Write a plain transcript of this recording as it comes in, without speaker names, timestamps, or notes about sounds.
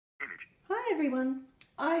Hi everyone.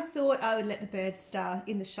 I thought I would let the birds star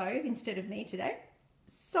in the show instead of me today.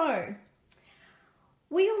 So,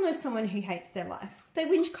 we all know someone who hates their life. They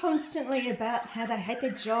whinge constantly about how they hate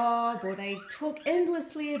their job, or they talk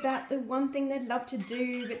endlessly about the one thing they'd love to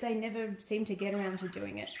do, but they never seem to get around to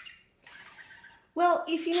doing it. Well,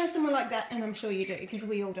 if you know someone like that, and I'm sure you do, because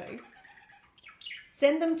we all do,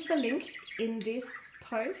 send them to the link in this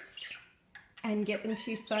post and get them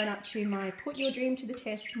to sign up to my Put Your Dream to the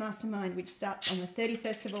Test Mastermind, which starts on the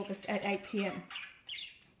 31st of August at 8 p.m.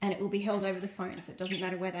 And it will be held over the phone, so it doesn't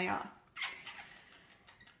matter where they are.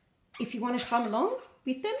 If you want to come along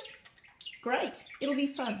with them, great, it'll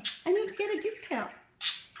be fun. And you'll get a discount.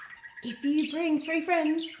 If you bring 3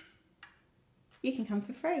 friends, you can come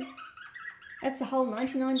for free. That's a whole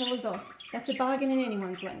 $99 off. That's a bargain in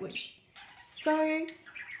anyone's language. So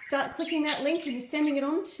start clicking that link and sending it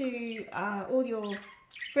on to all your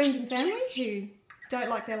friends and family who don't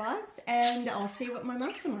like their lives, and I'll see you at my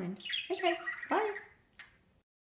mastermind. Okay.